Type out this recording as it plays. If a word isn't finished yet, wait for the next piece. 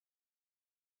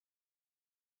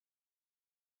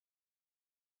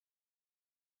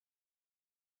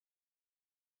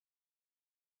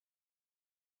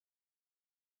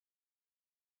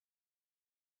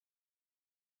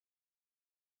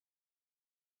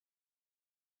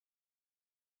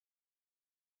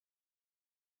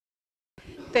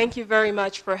Thank you very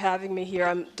much for having me here.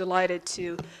 I'm delighted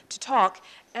to talk.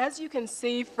 As you can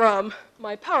see from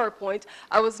my PowerPoint,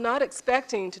 I was not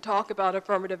expecting to talk about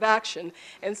affirmative action.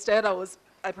 Instead,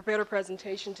 I prepared a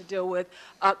presentation to deal with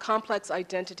complex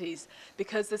identities.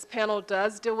 Because this panel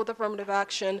does deal with affirmative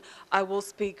action, I will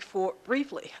speak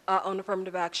briefly on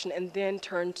affirmative action and then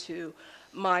turn to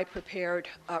my prepared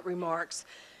remarks.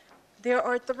 There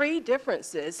are three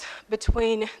differences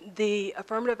between the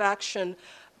affirmative action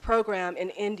program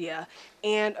in India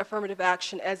and affirmative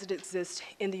action as it exists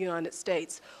in the United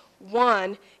States.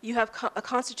 One, you have a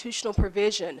constitutional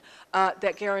provision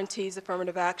that guarantees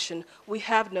affirmative action. We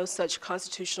have no such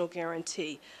constitutional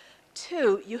guarantee.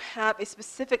 Two, you have a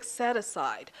specific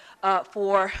set-aside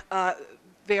for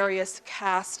various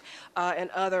caste and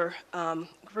other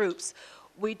groups.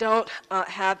 We don't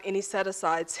have any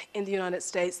set-asides in the United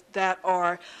States that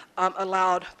are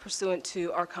allowed pursuant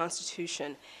to our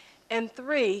Constitution. And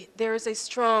three, there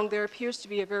appears to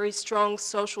be a very strong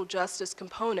social justice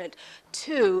component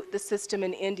to the system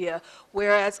in India,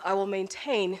 whereas I will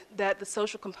maintain that the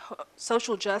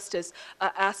social justice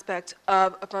aspect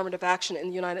of affirmative action in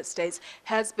the United States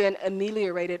has been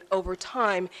ameliorated over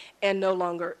time and no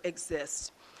longer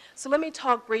exists. So let me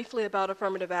talk briefly about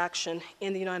affirmative action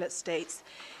in the United States.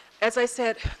 As I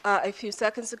said a few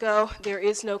seconds ago, there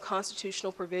is no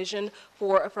constitutional provision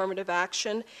for affirmative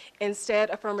action. Instead,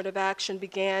 affirmative action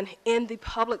began in the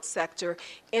public sector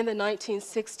in the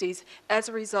 1960s as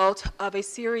a result of a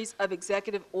series of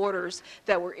executive orders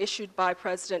that were issued by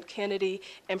President Kennedy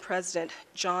and President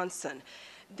Johnson.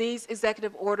 These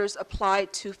executive orders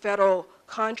applied to federal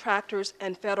contractors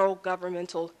and federal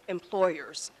governmental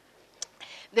employers.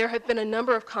 There have been a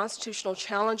number of constitutional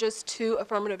challenges to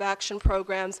affirmative action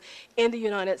programs in the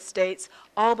United States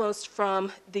almost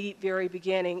from the very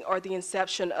beginning or the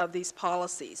inception of these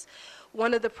policies.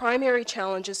 One of the primary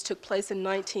challenges took place in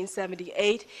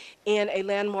 1978 in a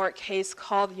landmark case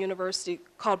called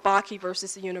Bakke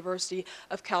versus the University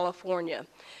of California.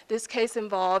 This case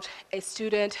involved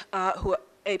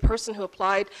a person who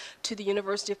applied to the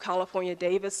University of California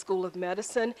Davis School of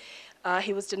Medicine.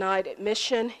 He was denied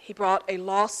admission. He brought a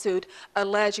lawsuit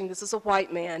alleging, this is a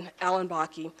white man, Alan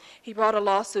Bakke, he brought a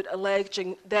lawsuit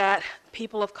alleging that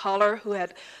people of color who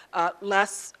had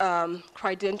less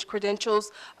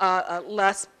credentials,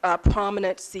 less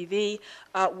prominent CV,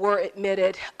 were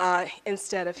admitted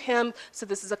instead of him. So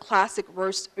this is a classic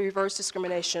reverse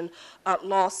discrimination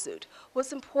lawsuit.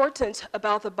 What's important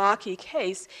about the Bakke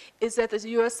case is that the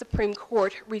U.S. Supreme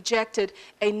Court rejected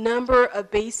a number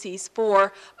of bases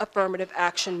for affirmative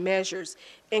action measures,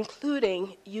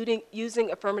 including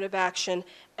using affirmative action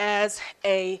as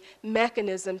a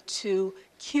mechanism to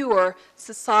cure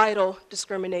societal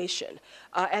discrimination.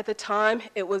 At the time,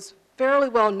 it was fairly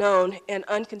well known and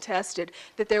uncontested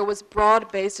that there was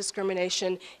broad-based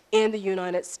discrimination in the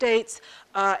United States,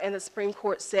 and the Supreme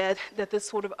Court said that this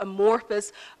sort of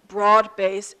amorphous,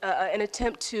 broad-based, an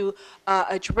attempt to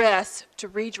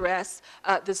redress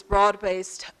this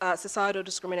broad-based societal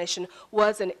discrimination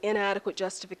was an inadequate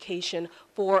justification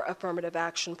for affirmative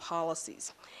action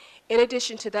policies. In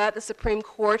addition to that, the Supreme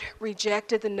Court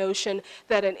rejected the notion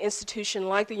that an institution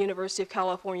like the University of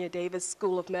California Davis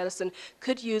School of Medicine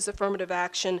could use affirmative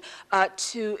action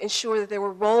to ensure that there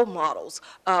were role models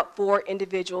for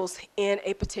individuals in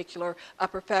a particular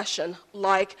profession,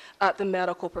 like the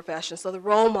medical profession. So the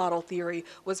role model theory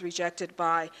was rejected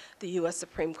by the U.S.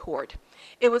 Supreme Court.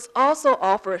 It was also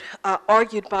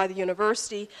argued by the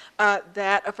university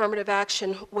that affirmative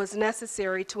action was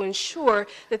necessary to ensure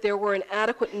that there were an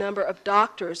adequate number of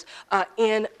doctors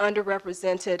in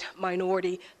underrepresented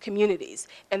minority communities.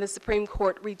 And the Supreme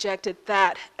Court rejected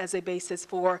that as a basis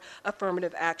for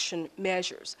affirmative action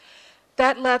measures.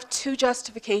 That left two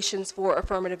justifications for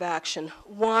affirmative action.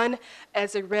 One,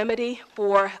 as a remedy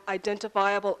for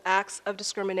identifiable acts of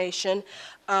discrimination,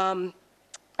 and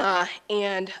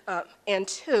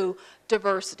two,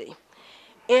 diversity.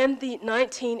 In the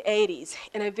 1980s,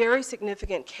 in a very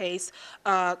significant case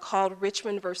called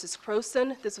Richmond versus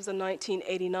Croson, this was a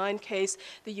 1989 case,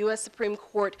 the U.S. Supreme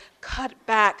Court cut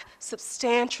back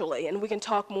substantially, and we can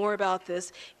talk more about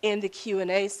this in the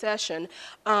Q&A session,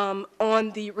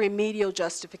 on the remedial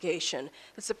justification.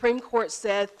 The Supreme Court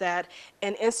said that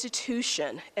an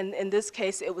institution, and in this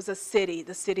case it was a city,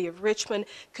 the city of Richmond,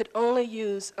 could only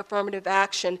use affirmative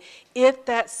action if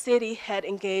that city had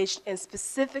engaged in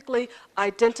specifically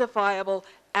identifiable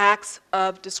acts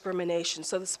of discrimination.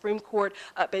 So the Supreme Court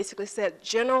basically said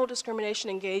general discrimination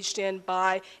engaged in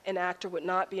by an actor would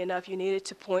not be enough. You needed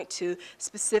to point to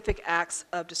specific acts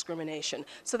of discrimination.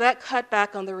 So that cut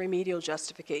back on the remedial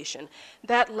justification.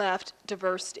 That left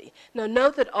diversity. Now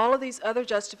note that all of these other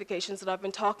justifications that I've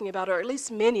been talking about, or at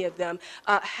least many of them,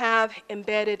 have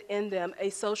embedded in them a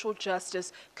social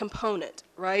justice component,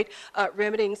 right?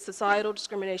 Remedying societal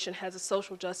discrimination has a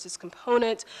social justice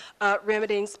component.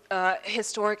 Remedying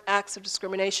historic acts of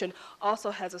discrimination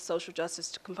also has a social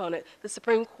justice component. The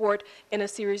Supreme Court, in a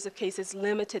series of cases,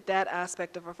 limited that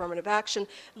aspect of affirmative action,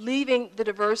 leaving the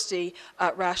diversity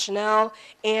rationale,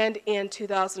 and in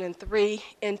 2003,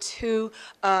 in two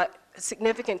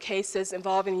significant cases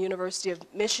involving the University of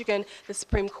Michigan, the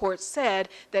Supreme Court said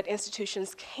that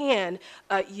institutions can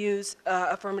use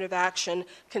affirmative action,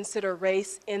 consider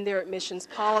race in their admissions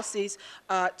policies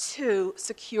to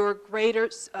secure greater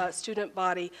student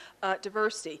body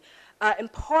diversity.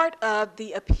 And part of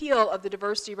the appeal of the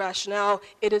diversity rationale,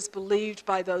 it is believed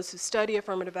by those who study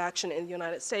affirmative action in the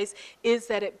United States, is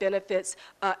that it benefits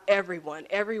everyone.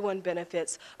 Everyone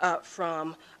benefits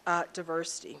from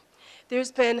diversity.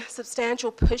 There's been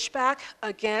substantial pushback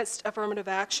against affirmative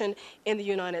action in the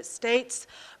United States.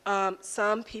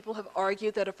 Some people have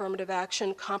argued that affirmative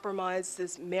action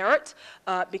compromises merit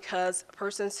because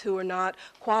persons who are not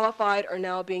qualified are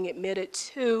now being admitted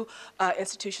to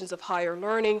institutions of higher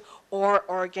learning or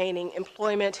are gaining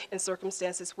employment in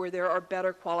circumstances where there are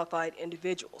better qualified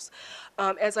individuals.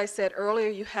 As I said earlier,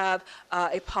 you have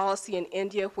a policy in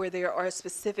India where there are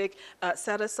specific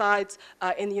set-asides.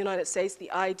 In the United States,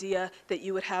 the idea that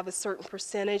you would have a certain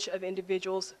percentage of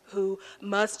individuals who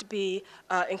must be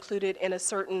included in a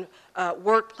certain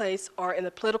workplace or in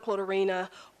the political arena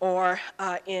or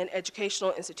in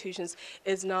educational institutions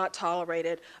is not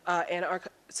tolerated, and our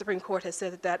Supreme Court has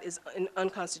said that that is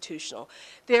unconstitutional.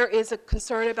 There is a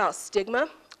concern about stigma,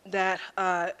 that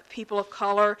people of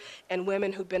color and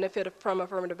women who benefit from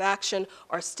affirmative action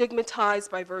are stigmatized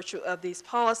by virtue of these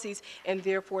policies, and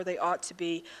therefore they ought to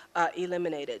be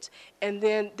eliminated. And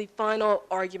then the final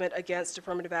argument against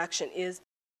affirmative action is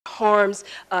harms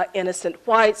innocent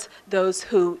whites, those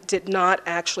who did not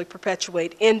actually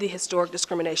perpetuate in the historic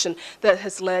discrimination that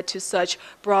has led to such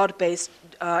broad-based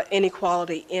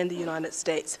inequality in the United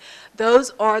States. Those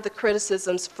are the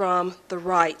criticisms from the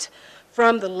right.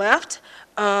 From the left,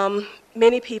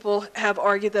 many people have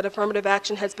argued that affirmative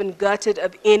action has been gutted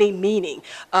of any meaning,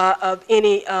 of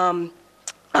any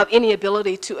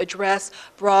ability to address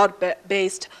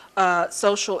broad-based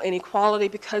social inequality,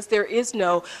 because there is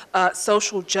no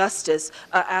social justice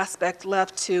aspect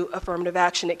left to affirmative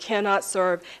action. It cannot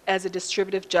serve as a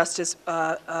distributive justice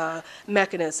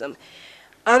mechanism.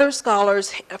 Other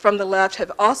scholars from the left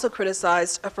have also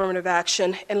criticized affirmative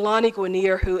action, and Lonnie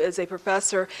Guinier, who is a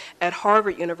professor at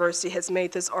Harvard University, has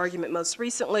made this argument most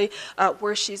recently,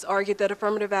 where she's argued that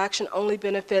affirmative action only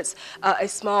benefits a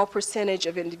small percentage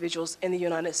of individuals in the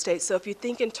United States. So if you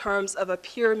think in terms of a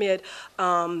pyramid,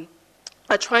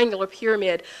 a triangular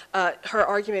pyramid, her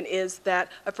argument is that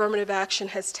affirmative action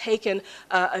has taken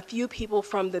a few people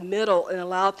from the middle and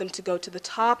allowed them to go to the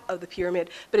top of the pyramid,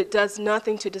 but it does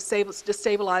nothing to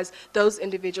destabilize those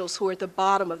individuals who are at the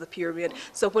bottom of the pyramid.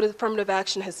 So what affirmative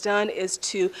action has done is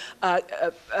to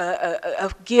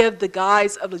give the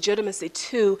guise of legitimacy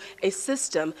to a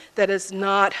system that is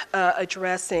not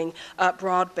addressing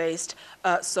broad-based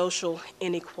social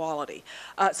inequality.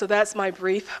 So that's my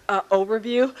brief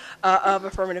overview of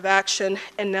affirmative action,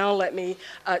 and now let me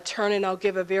turn and I'll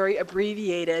give a very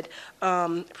abbreviated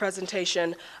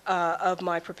presentation of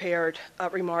my prepared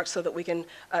remarks so that we can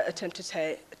attempt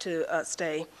to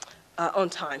stay on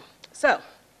time. So,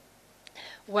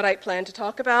 what I plan to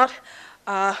talk about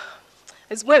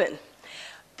is women.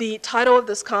 The title of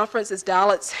this conference is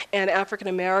Dalits and African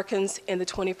Americans in the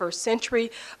 21st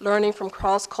Century, Learning from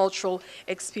Cross-Cultural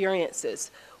Experiences.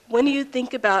 When you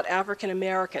think about African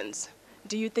Americans,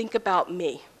 do you think about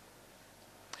me?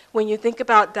 When you think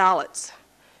about Dalits,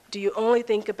 do you only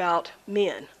think about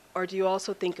men, or do you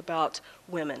also think about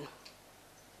women?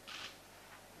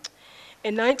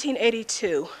 In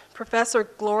 1982, Professor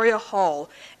Gloria Hall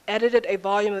edited a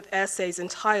volume of essays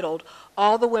entitled,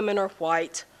 "All the Women Are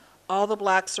White, All the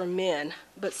Blacks Are Men,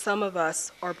 but Some of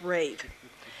Us Are Brave."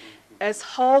 As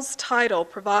Hall's title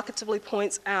provocatively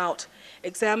points out,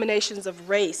 examinations of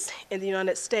race in the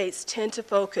United States tend to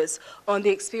focus on the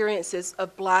experiences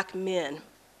of black men.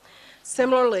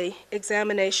 Similarly,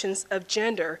 examinations of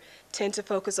gender tend to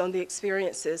focus on the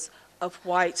experiences of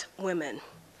white women.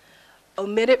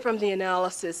 Omitted from the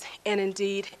analysis, and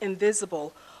indeed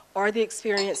invisible, are the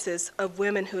experiences of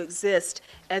women who exist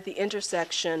at the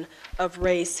intersection of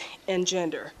race and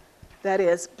gender. That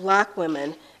is, Black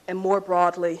women, and more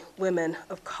broadly, women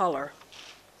of color.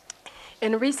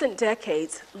 In recent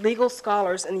decades, legal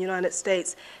scholars in the United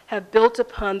States have built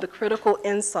upon the critical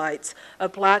insights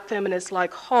of Black feminists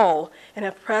like Hall and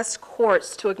have pressed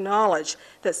courts to acknowledge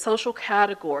that social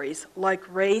categories like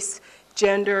race,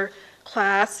 gender,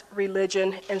 class,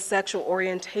 religion, and sexual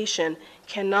orientation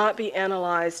cannot be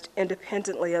analyzed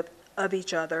independently of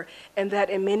each other, and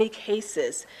that in many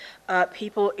cases,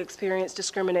 people experience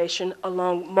discrimination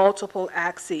along multiple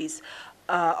axes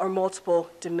or multiple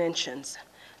dimensions.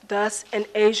 Thus, an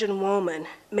Asian woman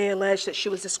may allege that she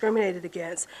was discriminated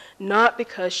against not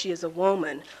because she is a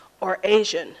woman or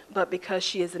Asian, but because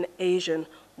she is an Asian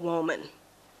woman.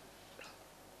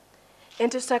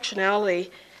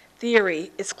 Intersectionality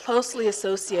theory is closely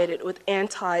associated with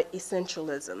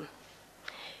anti-essentialism.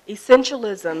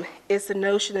 Essentialism is the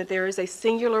notion that there is a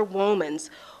singular woman's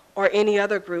or any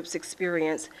other group's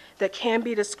experience that can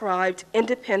be described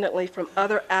independently from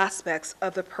other aspects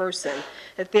of the person,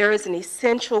 that there is an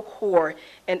essential core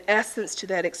and essence to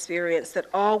that experience that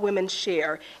all women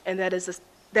share, and that is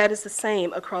the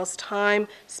same across time,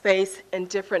 space, and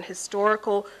different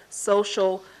historical,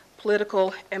 social,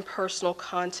 political, and personal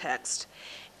contexts.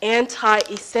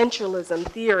 Anti-essentialism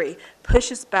theory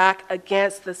pushes back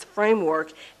against this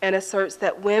framework and asserts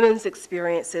that women's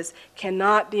experiences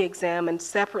cannot be examined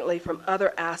separately from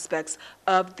other aspects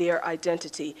of their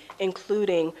identity,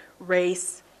 including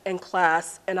race and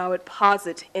class, and I would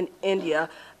posit in India,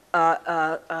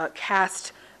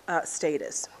 caste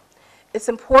status. It's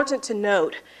important to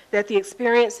note that the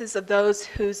experiences of those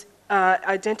whose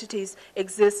identities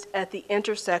exist at the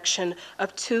intersection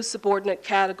of two subordinate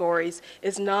categories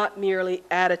is not merely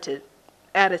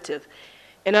additive.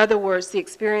 In other words, the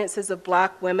experiences of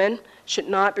Black women should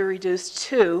not be reduced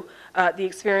to the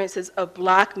experiences of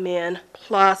Black men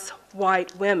plus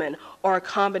white women, or a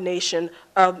combination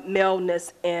of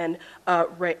maleness and of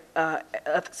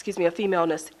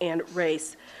femaleness and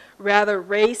race. Rather,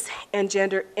 race and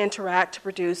gender interact to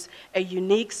produce a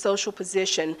unique social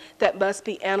position that must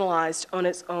be analyzed on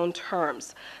its own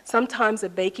terms. Sometimes a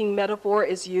baking metaphor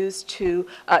is used to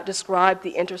describe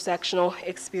the intersectional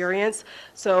experience.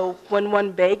 So when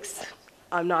one bakes,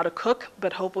 I'm not a cook,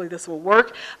 but hopefully this will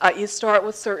work. You start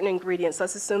with certain ingredients.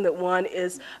 Let's assume that one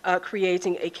is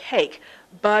creating a cake.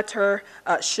 Butter,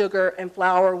 sugar, and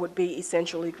flour would be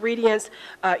essential ingredients.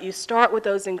 You start with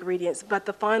those ingredients, but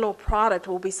the final product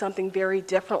will be something very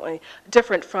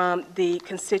different from the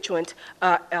constituent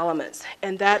elements.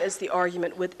 And that is the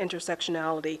argument with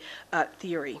intersectionality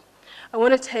theory. I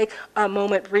want to take a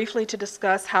moment briefly to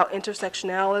discuss how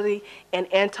intersectionality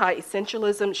and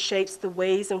anti-essentialism shapes the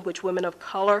ways in which women of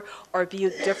color are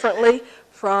viewed differently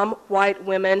from white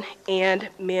women and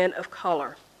men of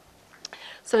color.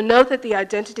 So note that the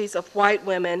identities of white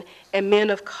women and men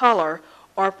of color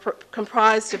are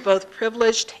comprised of both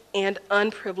privileged and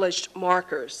unprivileged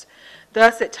markers.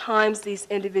 Thus, at times, these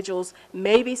individuals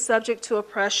may be subject to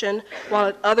oppression, while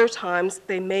at other times,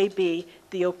 they may be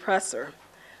the oppressor.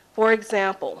 For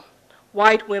example,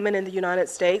 white women in the United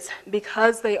States,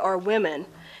 because they are women,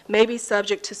 may be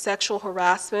subject to sexual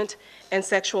harassment and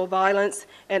sexual violence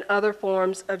and other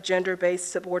forms of gender-based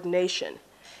subordination.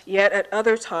 Yet at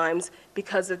other times,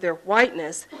 because of their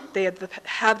whiteness, they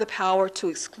have the power to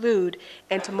exclude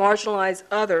and to marginalize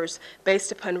others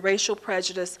based upon racial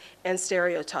prejudice and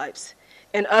stereotypes.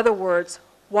 In other words,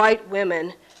 white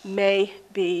women may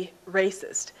be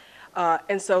racist.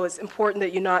 And so it's important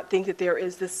that you not think that there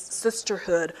is this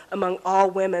sisterhood among all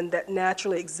women that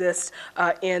naturally exists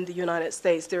in the United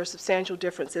States. There are substantial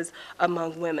differences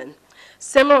among women.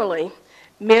 Similarly,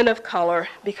 men of color,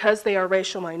 because they are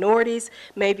racial minorities,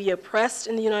 may be oppressed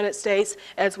in the United States,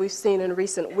 as we've seen in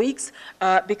recent weeks,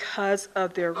 because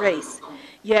of their race.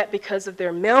 Yet, because of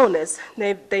their maleness,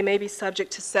 they may be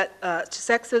subject to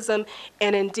sexism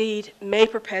and indeed may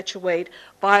perpetuate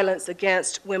violence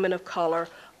against women of color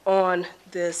on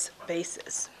this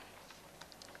basis.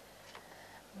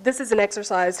 This is an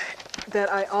exercise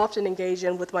that I often engage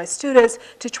in with my students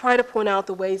to try to point out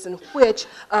the ways in which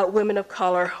women of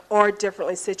color are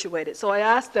differently situated. So I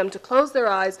ask them to close their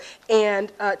eyes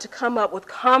and to come up with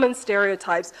common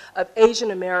stereotypes of Asian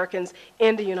Americans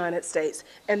in the United States.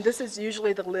 And this is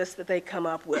usually the list that they come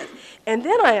up with. And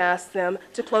then I ask them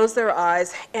to close their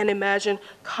eyes and imagine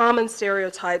common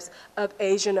stereotypes of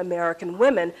Asian American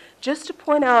women, just to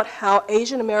point out how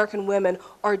Asian American women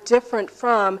are different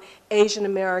from Asian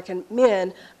American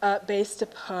men based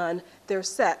upon their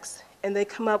sex. and they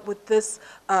come up with this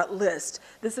list.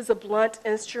 This is a blunt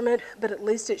instrument, but at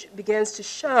least it begins to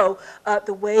show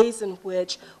the ways in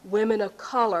which women of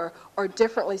color are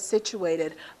differently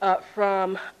situated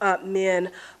from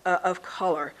men of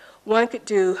color. One could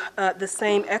do the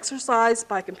same exercise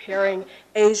by comparing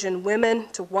Asian women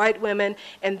to white women,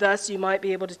 and thus you might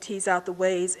be able to tease out the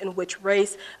ways in which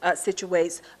race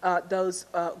situates those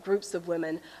groups of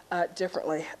women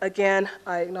differently. Again,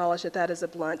 I acknowledge that that is a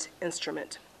blunt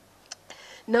instrument.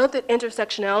 Note that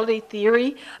intersectionality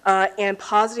theory and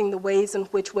positing the ways in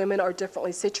which women are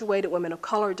differently situated, women of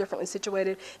color are differently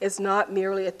situated, is not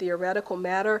merely a theoretical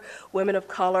matter. Women of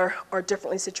color are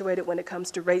differently situated when it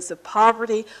comes to rates of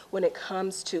poverty, when it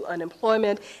comes to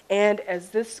unemployment, and as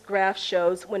this graph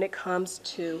shows, when it comes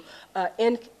to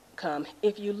income.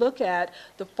 If you look at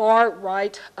the far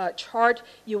right chart,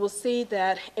 you will see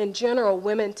that in general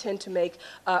women tend to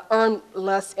earn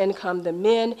less income than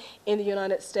men in the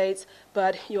United States,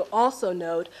 but you'll also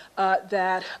note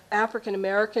that African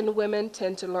American women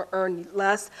tend to earn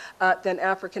less than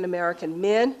African American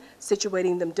men,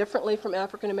 situating them differently from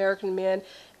African American men.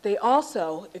 They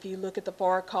also, if you look at the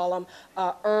far column,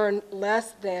 earn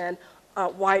less than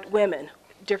white women,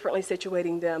 differently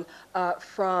situating them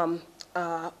from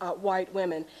white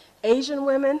women. Asian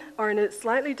women are in a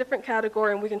slightly different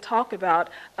category, and we can talk about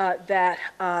that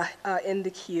in the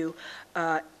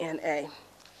Q&A.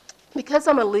 Because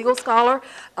I'm a legal scholar,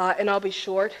 and I'll be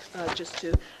short just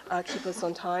to keep us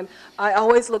on time, I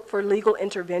always look for legal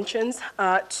interventions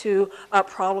to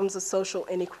problems of social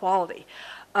inequality.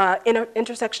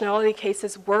 Intersectionality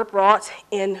cases were brought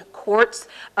in courts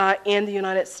in the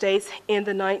United States in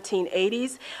the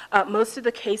 1980s. Most of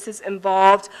the cases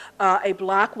involved a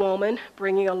black woman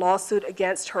bringing a lawsuit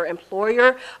against her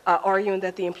employer, arguing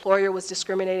that the employer was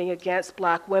discriminating against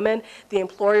black women. The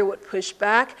employer would push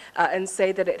back and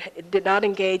say that it did not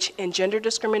engage in gender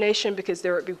discrimination because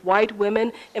there would be white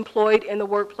women employed in the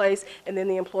workplace, and then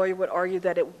the employer would argue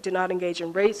that it did not engage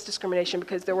in race discrimination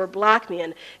because there were black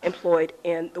men employed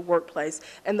in the workplace.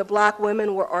 And the black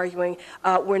women were arguing,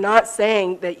 we're not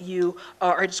saying that you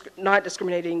are not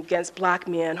discriminating against black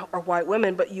men or white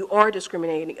women, but you are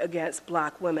discriminating against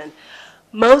black women.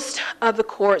 Most of the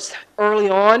courts early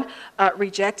on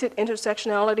rejected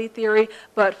intersectionality theory,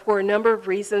 but for a number of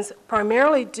reasons,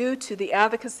 primarily due to the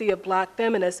advocacy of black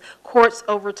feminists, courts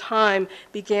over time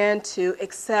began to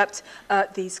accept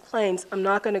these claims. I'm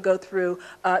not going to go through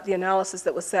the analysis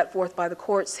that was set forth by the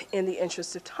courts in the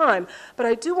interest of time, but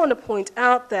I do want to point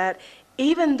out that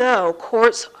even though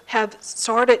courts have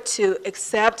started to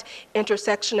accept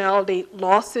intersectionality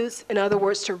lawsuits, in other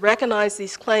words, to recognize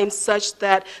these claims such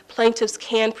that plaintiffs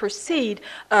can proceed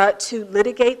to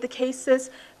litigate the cases,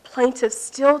 plaintiffs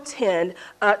still tend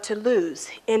to lose.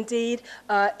 Indeed,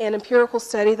 an empirical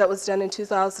study that was done in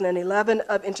 2011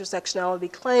 of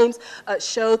intersectionality claims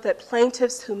showed that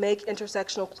plaintiffs who make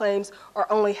intersectional claims are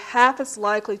only half as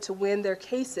likely to win their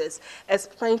cases as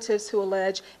plaintiffs who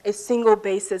allege a single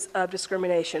basis of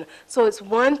discrimination. So it's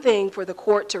one thing for the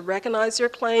court to recognize your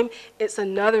claim, it's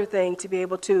another thing to be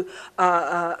able to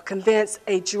convince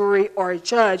a jury or a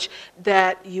judge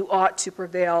that you ought to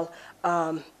prevail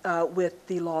with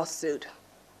the lawsuit.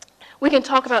 We can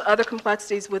talk about other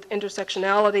complexities with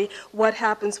intersectionality. What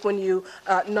happens when you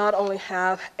not only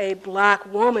have a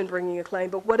black woman bringing a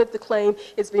claim, but what if the claim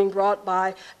is being brought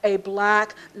by a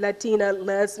black, Latina,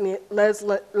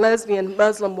 lesbian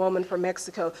Muslim woman from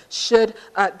Mexico? Should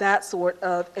that sort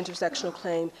of intersectional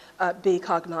claim be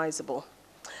cognizable?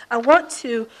 I want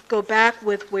to go back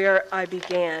with where I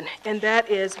began, and that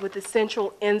is with the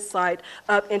central insight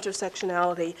of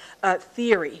intersectionality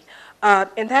theory.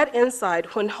 And that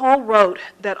insight, when Hall wrote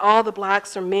that all the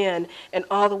blacks are men and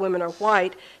all the women are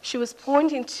white, she was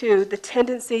pointing to the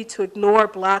tendency to ignore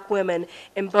black women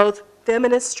in both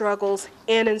feminist struggles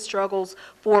and in struggles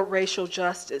for racial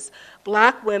justice.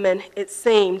 Black women, it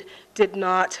seemed, did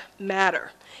not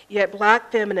matter. Yet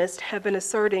black feminists have been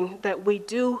asserting that we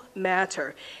do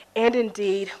matter. And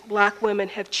indeed, black women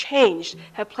have changed,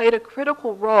 have played a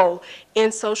critical role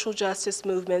in social justice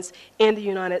movements in the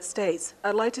United States.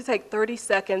 I'd like to take 30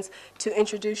 seconds to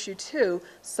introduce you to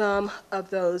some of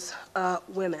those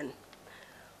women.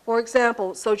 For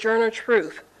example, Sojourner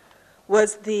Truth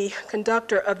was the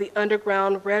conductor of the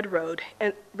Underground Railroad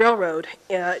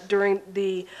during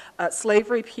the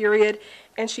slavery period,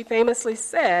 and she famously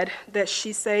said that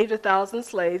she saved 1,000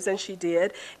 slaves, and she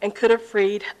did, and could have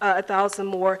freed 1,000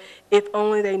 more if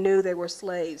only they knew they were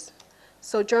slaves.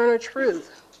 Sojourner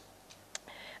Truth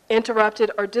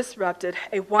interrupted or disrupted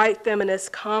a white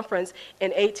feminist conference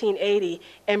in 1880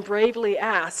 and bravely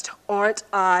asked, "Aren't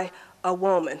I a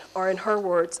woman, or in her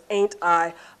words, ain't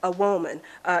I a woman,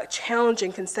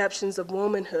 challenging conceptions of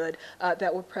womanhood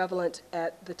that were prevalent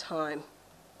at the time.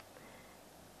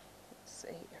 Let's see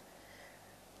here.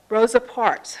 Rosa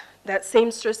Parks, that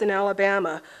seamstress in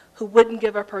Alabama who wouldn't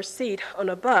give up her seat on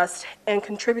a bus and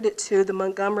contributed to the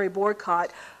Montgomery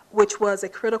boycott, which was a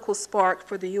critical spark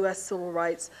for the U.S. civil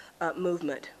rights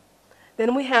movement.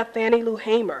 Then we have Fannie Lou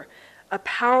Hamer, a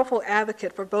powerful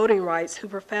advocate for voting rights who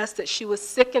professed that she was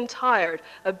sick and tired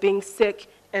of being sick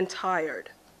and tired.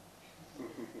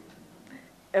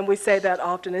 And we say that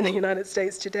often in the United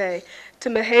States today. To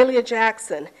Mahalia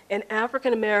Jackson, an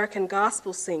African-American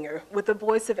gospel singer with the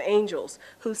voice of angels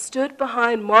who stood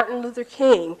behind Martin Luther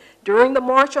King during the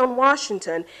March on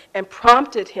Washington and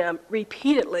prompted him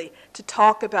repeatedly to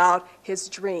talk about his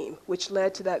dream, which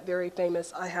led to that very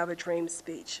famous I Have a Dream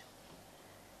speech.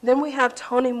 Then we have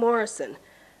Toni Morrison,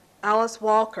 Alice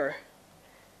Walker,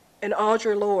 and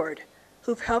Audre Lorde,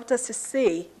 who've helped us to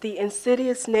see the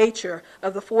insidious nature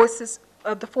of the forces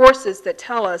that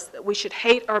tell us that we should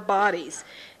hate our bodies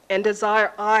and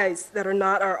desire eyes that are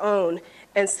not our own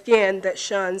and skin that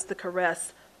shuns the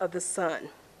caress of the sun.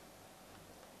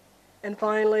 And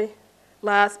finally,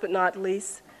 last but not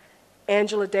least,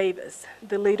 Angela Davis,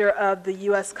 the leader of the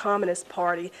U.S. Communist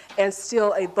Party and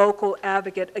still a vocal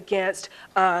advocate against,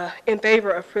 in favor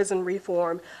of prison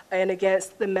reform and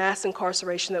against the mass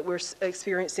incarceration that we're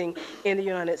experiencing in the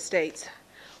United States.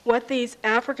 What these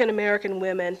African American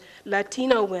women,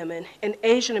 Latino women, and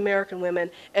Asian American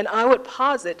women, and I would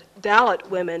posit Dalit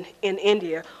women in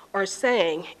India are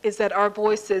saying is that our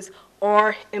voices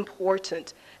are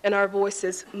important and our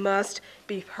voices must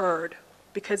be heard,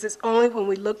 because it's only when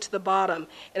we look to the bottom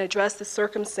and address the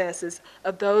circumstances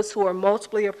of those who are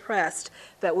multiply oppressed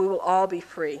that we will all be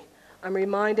free. I'm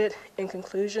reminded, in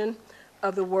conclusion,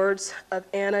 of the words of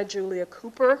Anna Julia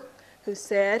Cooper, who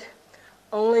said,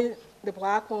 "Only the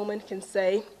black woman can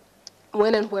say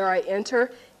when and where I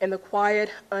enter in the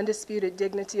quiet, undisputed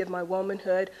dignity of my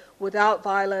womanhood, without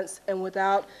violence and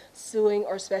without suing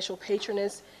or special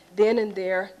patronage, then and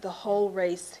there the whole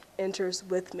race enters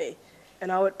with me."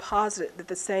 And I would posit that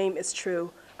the same is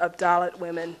true of Dalit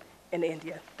women in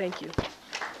India. Thank you.